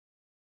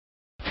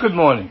Good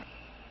morning.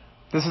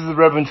 This is the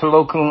Reverend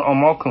Tolokun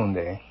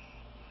Omokunde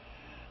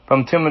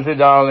from Timothy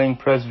Darling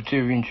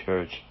Presbyterian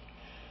Church,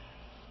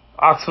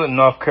 Oxford,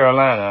 North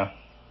Carolina,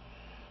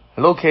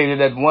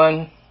 located at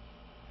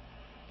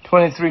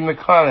 123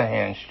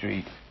 McClanahan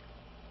Street,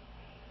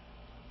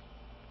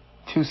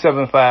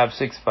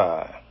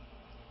 27565.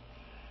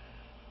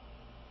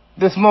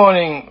 This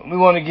morning, we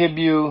want to give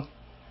you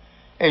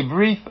a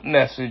brief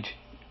message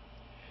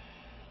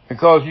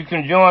because you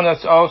can join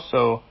us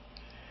also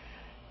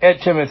at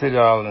Timothy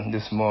Darling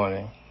this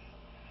morning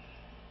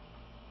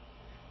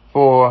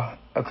for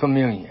a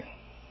communion.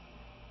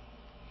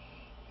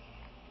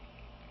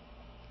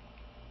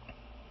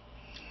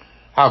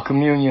 Our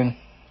communion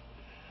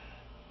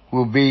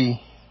will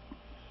be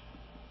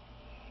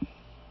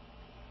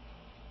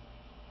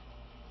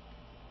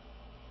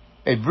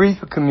a brief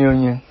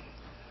communion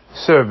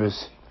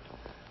service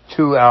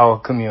to our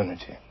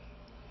community.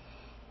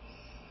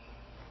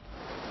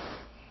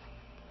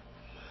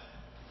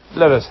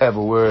 Let us have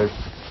a word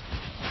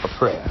of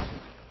prayer.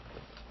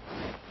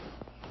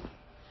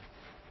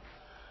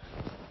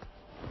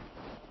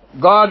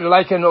 God,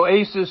 like an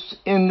oasis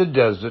in the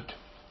desert,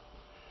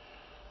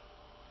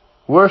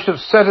 worship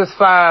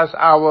satisfies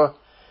our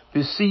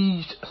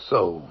besieged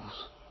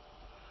souls.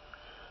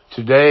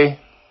 Today,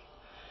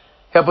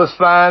 help us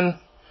find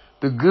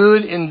the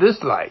good in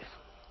this life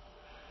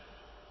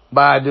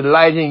by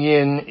delighting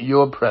in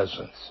your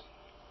presence.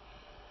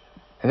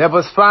 And help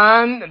us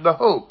find the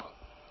hope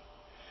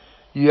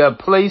you have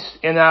placed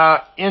in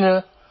our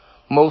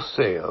innermost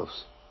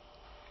selves.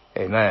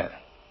 Amen.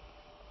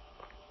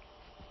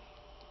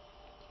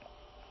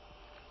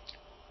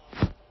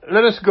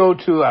 Let us go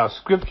to our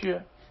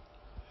scripture,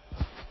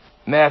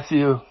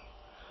 Matthew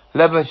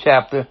 11,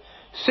 chapter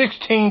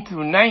 16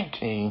 through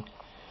 19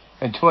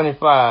 and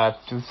 25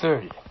 through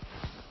 30.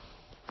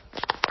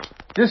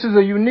 This is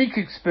a unique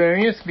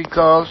experience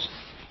because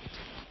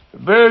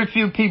very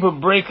few people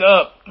break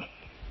up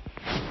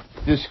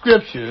the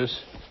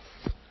scriptures.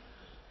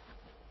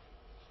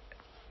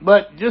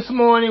 But this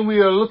morning we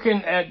are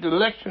looking at the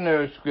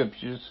lectionary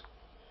scriptures,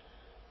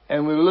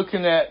 and we're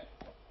looking at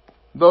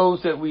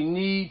those that we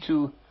need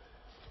to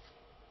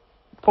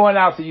point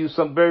out to you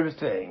some very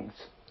good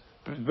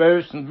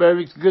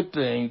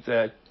things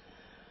that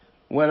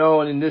went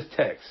on in this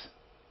text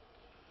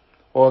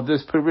or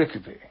this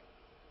pericope.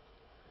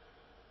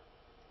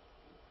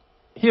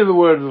 Hear the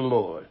word of the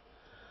Lord.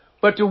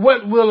 But to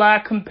what will I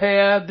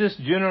compare this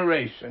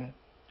generation?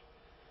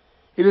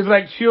 It is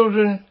like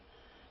children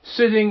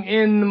sitting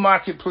in the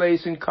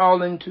marketplace and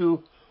calling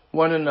to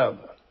one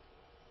another.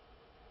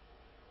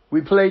 We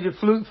played the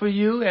flute for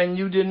you, and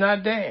you did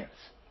not dance.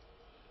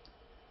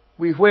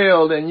 We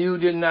wailed, and you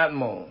did not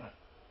moan.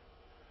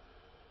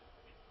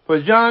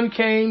 For John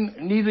came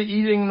neither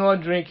eating nor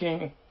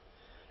drinking,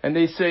 and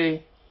they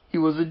say he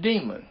was a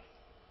demon.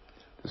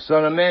 The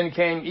Son of Man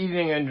came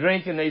eating and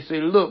drinking, and they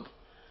say, look,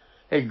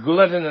 a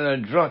glutton and a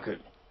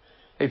drunkard,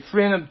 a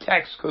friend of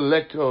tax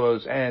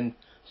collectors and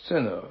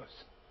sinners.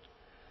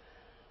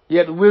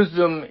 Yet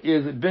wisdom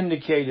is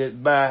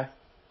vindicated by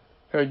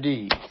her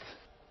deeds.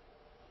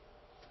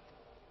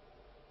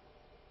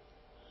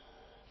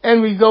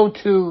 And we go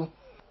to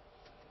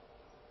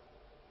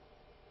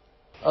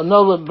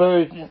another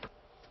version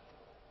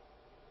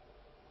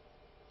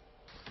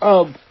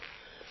of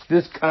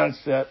this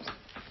concept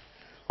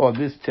or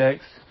this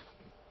text.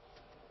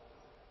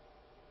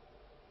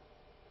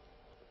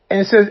 And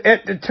it says,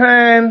 at the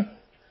time,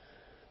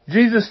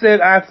 Jesus said,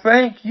 I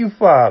thank you,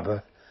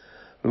 Father,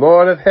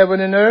 Lord of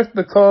heaven and earth,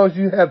 because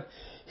you have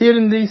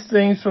hidden these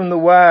things from the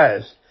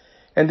wise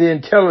and the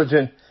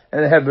intelligent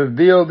and have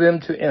revealed them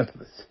to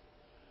infants.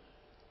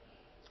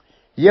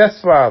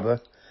 Yes,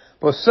 Father,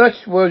 for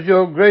such was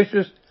your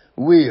gracious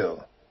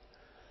will.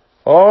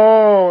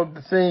 All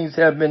the things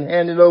have been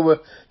handed over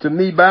to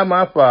me by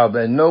my Father,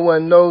 and no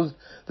one knows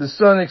the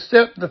Son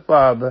except the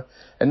Father,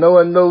 and no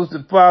one knows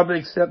the Father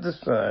except the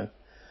Son,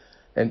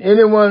 and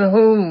anyone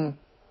whom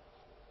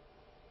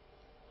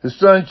the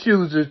Son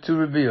chooses to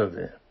reveal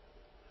them.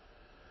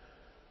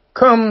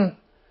 Come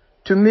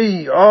to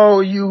me,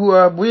 all you who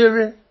are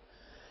weary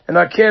and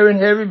are carrying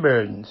heavy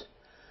burdens,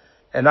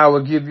 and I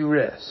will give you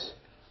rest.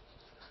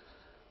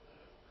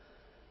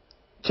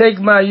 Take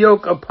my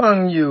yoke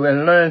upon you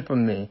and learn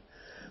from me,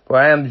 for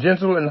I am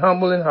gentle and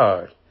humble in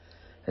heart,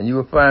 and you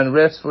will find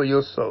rest for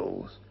your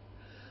souls.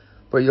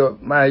 For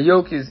my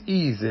yoke is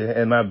easy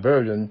and my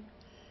burden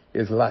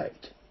is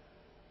light.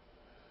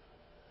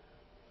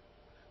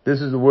 This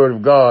is the word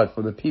of God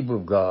for the people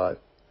of God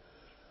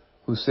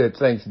who said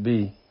thanks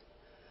be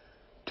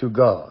to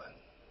God.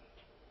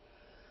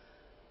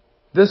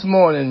 This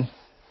morning,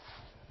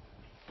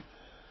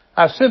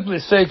 I simply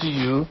say to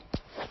you,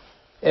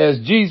 as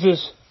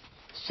Jesus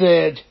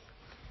said,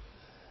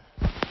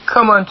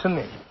 come unto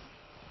me.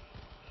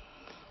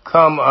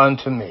 Come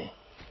unto me.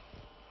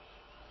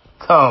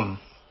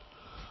 Come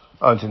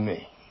unto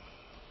me.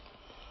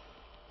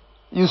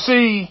 You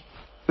see,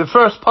 the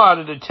first part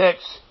of the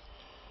text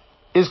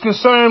is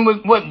concerned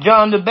with what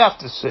John the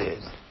Baptist said.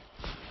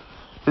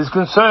 It's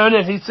concerned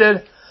that he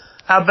said,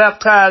 I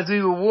baptize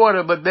you with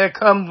water, but there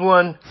comes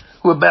one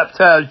who will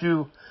baptize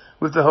you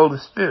with the Holy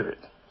Spirit.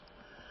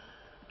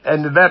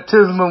 And the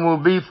baptism will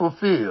be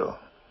fulfilled.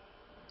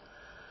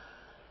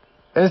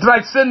 And it's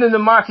like sitting in the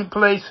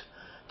marketplace,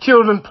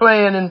 children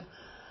playing, and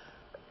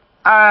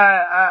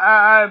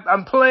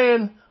I'm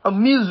playing a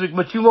music,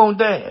 but you won't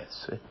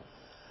dance.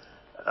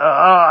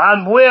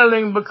 I'm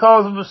wailing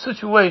because of a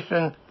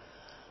situation,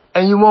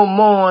 and you won't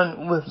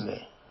mourn with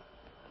me.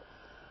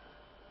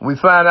 We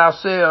find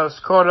ourselves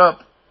caught up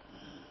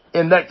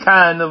in that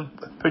kind of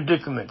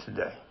predicament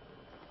today.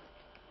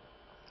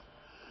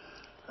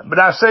 But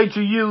I say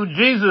to you,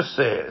 Jesus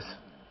says,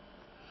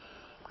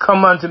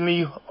 come unto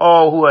me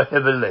all who are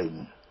heavy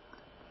laden,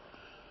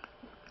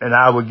 and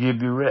I will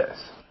give you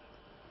rest.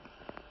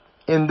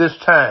 In this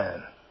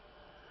time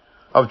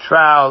of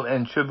trial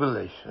and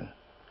tribulation,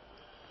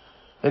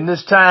 in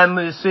this time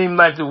when it seems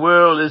like the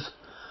world is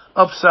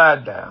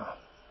upside down,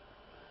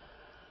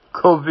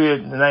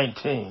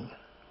 COVID-19,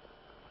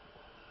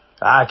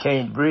 I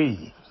can't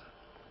breathe,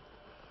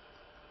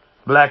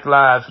 Black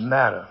Lives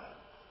Matter.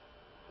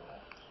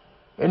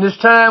 In this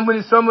time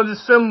when some of the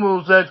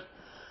symbols that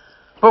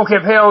folk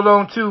have held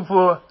on to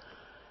for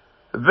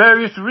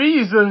various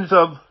reasons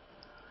of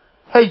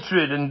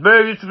hatred and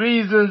various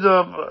reasons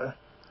of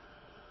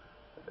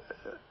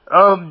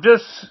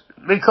just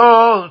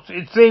because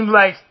it seems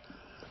like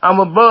I'm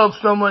above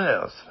someone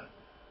else,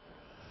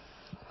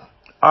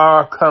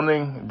 are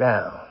coming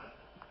down.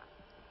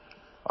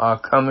 Are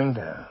coming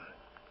down.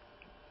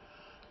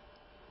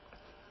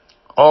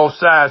 All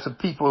sides of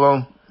people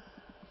on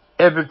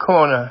every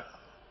corner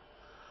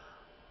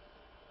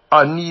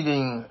are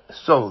needing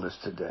solace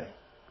today.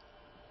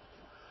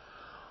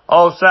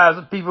 All sides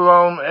of people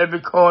on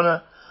every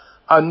corner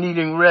are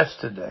needing rest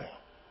today.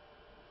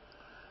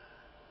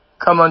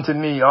 Come unto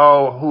me,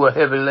 all who are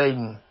heavy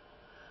laden,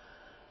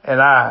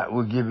 and I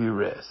will give you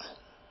rest.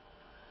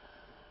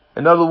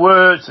 In other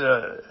words,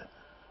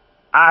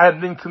 I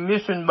have been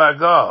commissioned by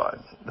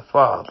God, the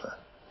Father,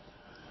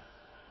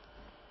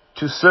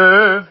 to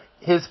serve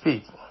His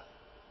people.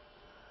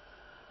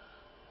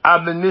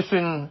 I've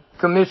been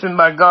commissioned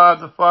by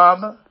God the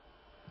Father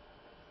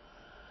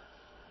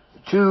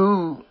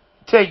to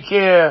take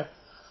care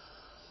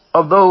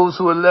of those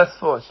who are less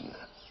fortunate.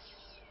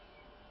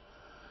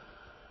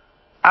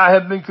 I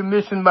have been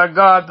commissioned by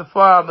God the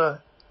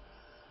Father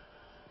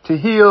to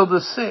heal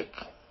the sick,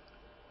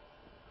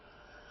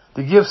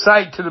 to give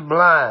sight to the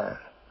blind.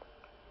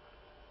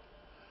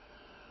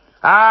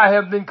 I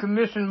have been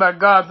commissioned by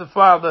God the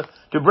Father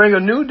to bring a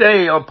new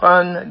day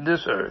upon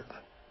this earth.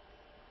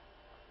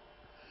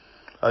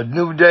 A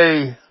new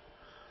day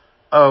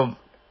of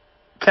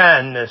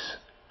kindness.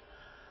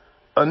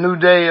 A new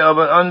day of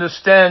an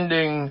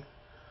understanding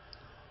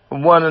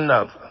of one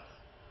another.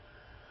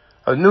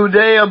 A new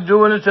day of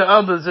doing it to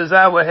others as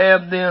I would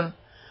have them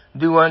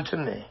do unto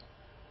me.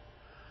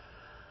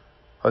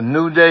 A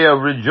new day of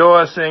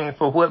rejoicing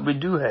for what we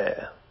do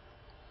have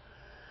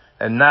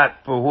and not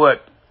for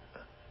what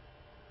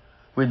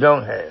we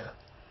don't have.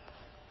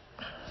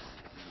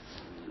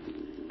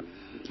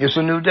 It's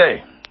a new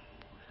day.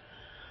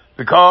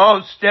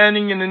 Because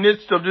standing in the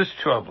midst of this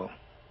trouble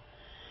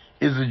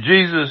is a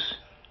Jesus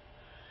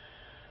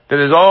that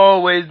has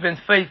always been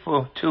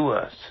faithful to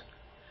us.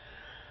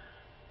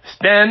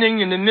 Standing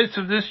in the midst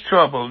of this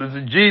trouble is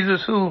a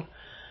Jesus who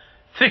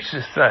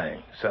fixes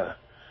things.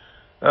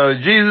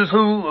 Jesus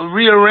who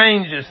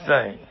rearranges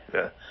things.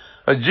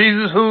 A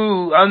Jesus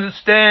who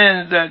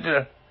understands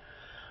that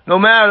no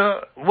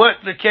matter what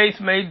the case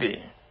may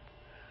be,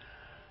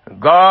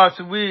 God's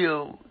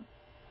will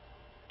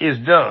is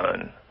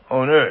done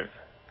on earth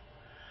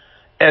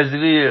as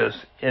it is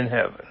in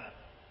heaven.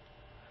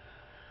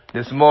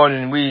 This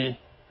morning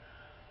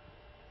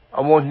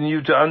I want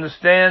you to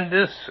understand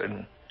this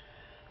and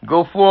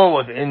go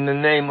forward in the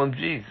name of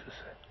Jesus.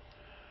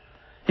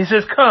 He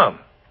says, come.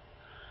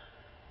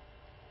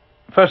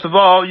 First of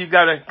all, you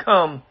got to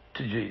come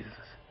to Jesus.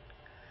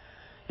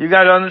 You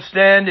got to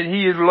understand that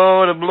He is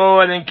Lord of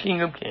Lords and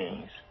King of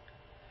Kings.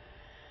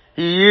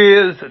 He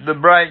is the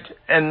bright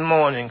and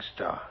morning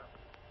star.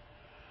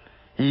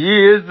 He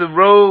is the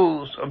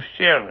rose of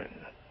Sharon.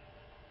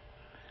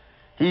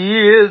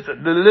 He is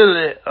the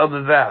lily of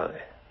the valley.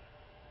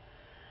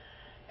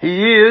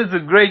 He is the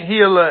great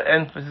healer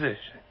and physician.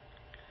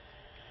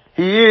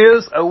 He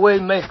is a way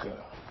maker.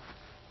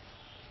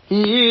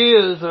 He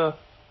is a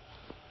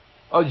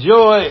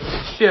joy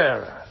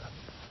sharer.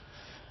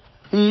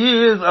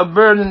 He is a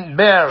burden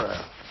bearer.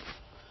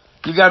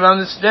 You got to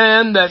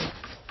understand that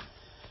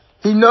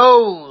He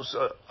knows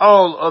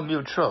all of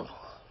your trouble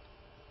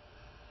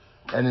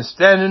and is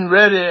standing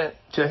ready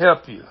to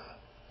help you.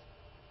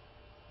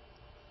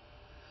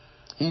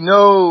 He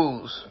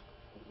knows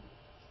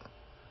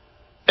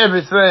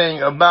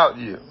everything about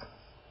you.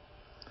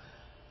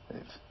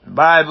 The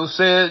Bible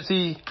says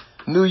He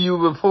knew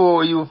you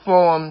before you were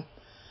formed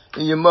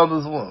in your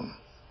mother's womb.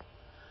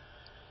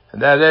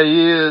 And that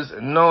is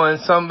knowing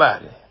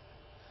somebody.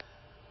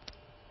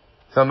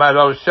 Somebody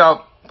ought to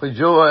shout for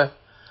joy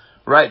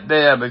right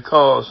there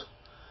because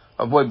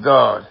of what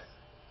God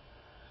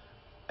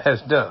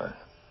has done.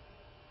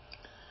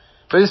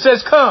 But it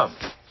says come.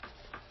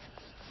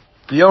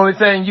 The only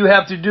thing you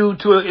have to do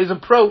is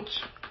approach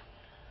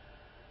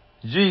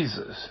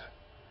Jesus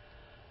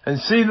and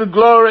see the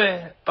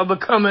glory of the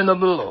coming of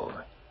the Lord.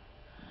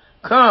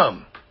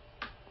 Come.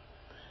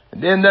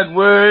 And then that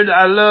word,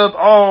 I love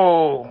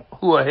all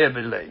who are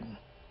heavy laden.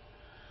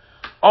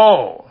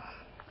 All.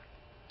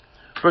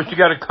 First you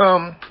got to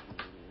come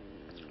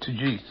to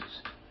Jesus.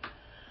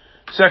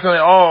 Secondly,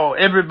 all,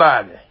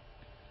 everybody.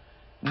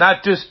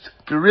 Not just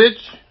the rich,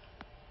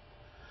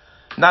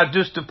 not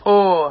just the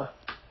poor,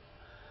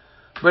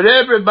 but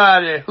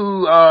everybody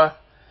who are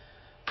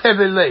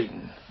heavy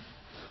laden.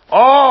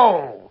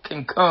 All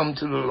can come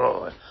to the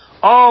Lord.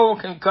 All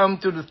can come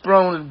to the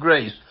throne of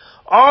grace.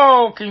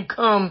 All can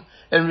come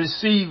and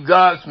receive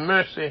God's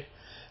mercy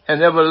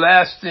and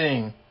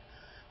everlasting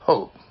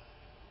hope.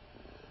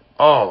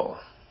 All.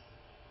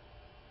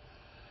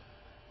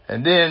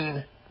 And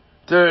then,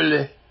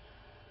 thirdly,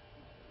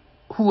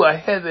 who are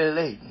heavy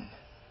laden.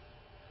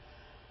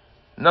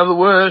 In other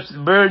words,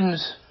 the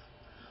burdens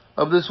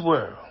of this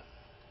world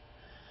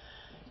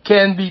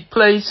can be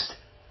placed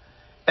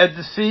at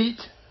the feet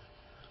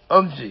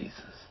of Jesus.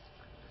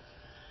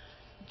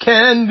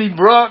 Can be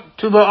brought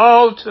to the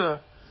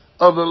altar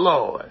of the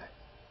Lord.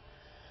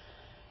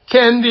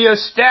 Can be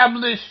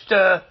established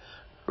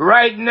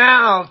right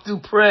now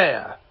through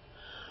prayer.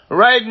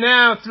 Right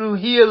now through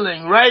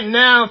healing. Right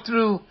now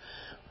through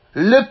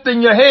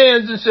lifting your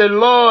hands and say,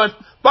 Lord,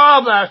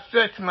 Father, I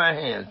stretch my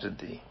hands to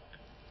thee.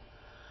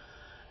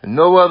 And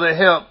no other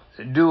help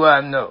do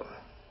I know.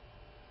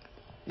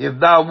 If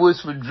thou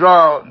wouldst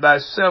withdraw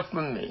thyself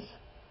from me,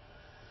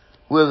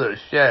 whither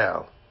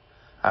shall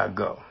I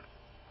go?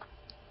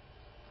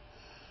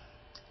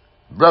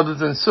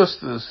 Brothers and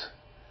sisters,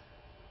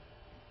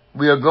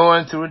 we are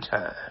going through a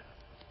time.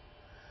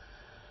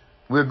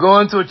 We're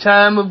going through a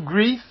time of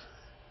grief,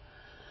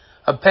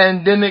 a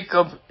pandemic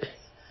of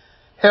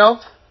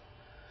health,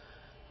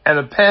 and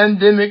a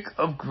pandemic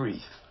of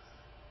grief.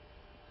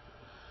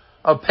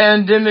 A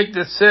pandemic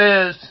that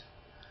says,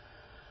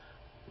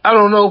 I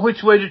don't know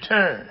which way to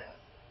turn.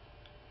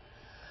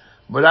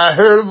 But I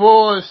heard a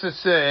voice that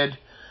said,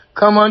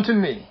 come unto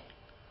me,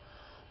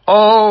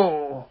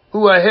 all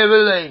who are heavy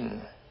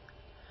laden,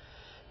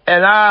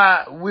 and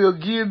I will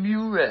give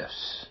you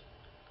rest.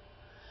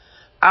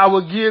 I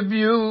will give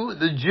you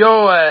the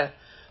joy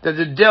that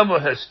the devil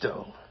has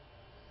stolen.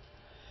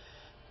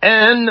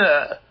 And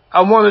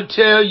I want to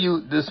tell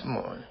you this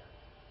morning,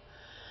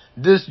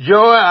 this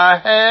joy I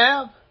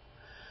have,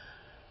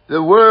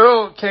 the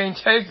world can't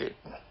take it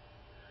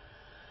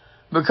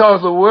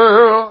because the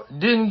world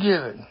didn't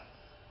give it.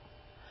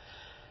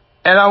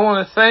 And I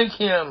want to thank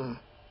him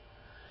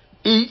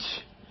each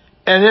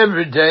and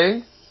every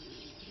day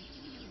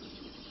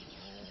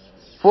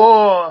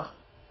for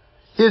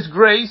his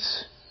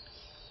grace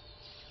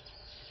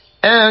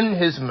and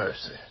his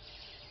mercy.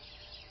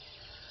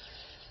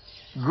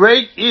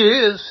 Great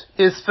is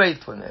his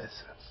faithfulness.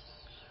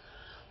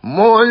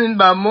 Morning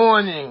by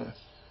morning,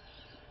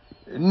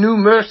 new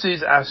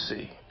mercies I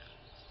see.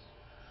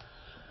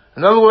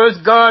 In other words,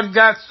 God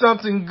got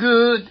something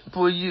good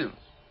for you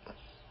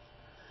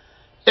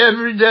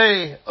every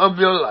day of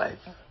your life.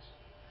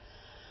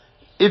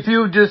 If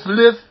you just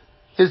lift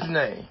his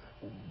name,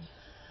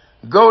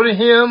 go to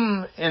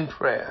him in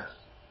prayer,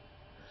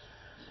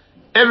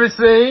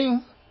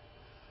 everything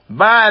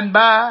by and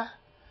by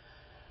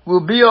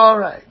will be all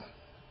right.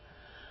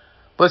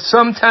 But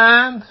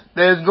sometimes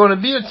there's going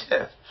to be a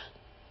test.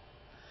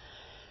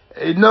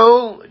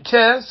 No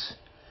test,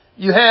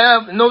 you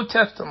have no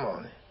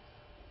testimony.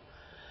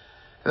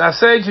 And I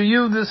say to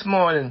you this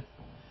morning,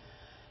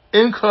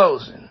 in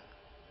closing,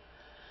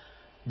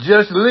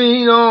 just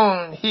lean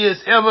on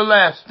his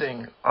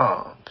everlasting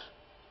arms.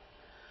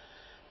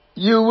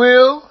 You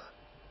will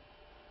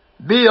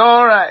be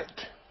all right.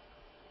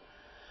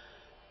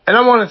 And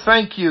I want to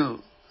thank you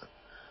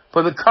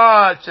for the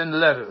cards and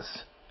letters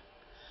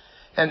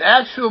and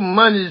actual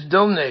monies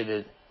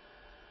donated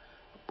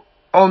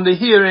on the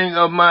hearing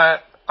of my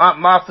Aunt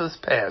Martha's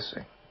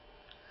passing.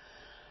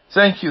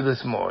 Thank you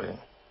this morning.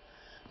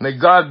 May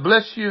God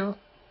bless you.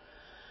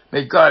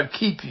 May God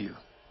keep you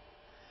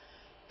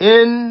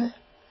in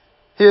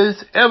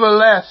his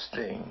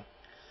everlasting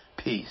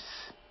peace,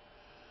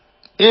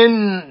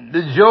 in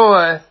the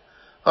joy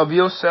of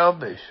your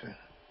salvation,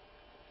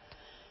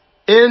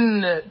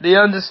 in the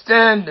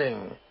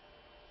understanding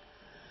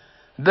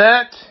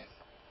that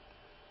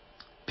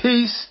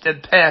peace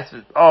that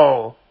passeth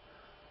all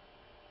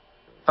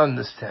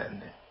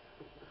understanding.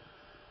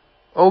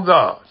 O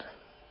God,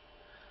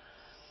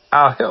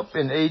 our help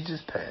in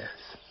ages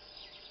past,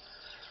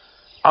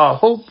 our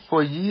hope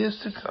for years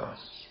to come.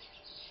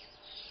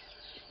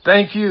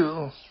 Thank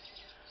you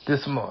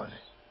this morning.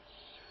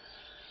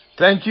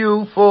 Thank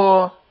you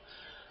for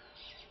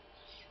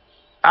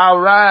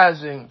our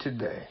rising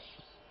today.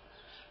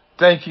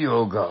 Thank you,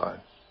 O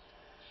God.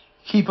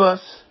 Keep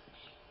us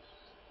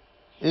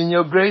in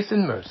your grace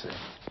and mercy.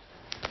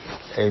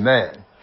 Amen.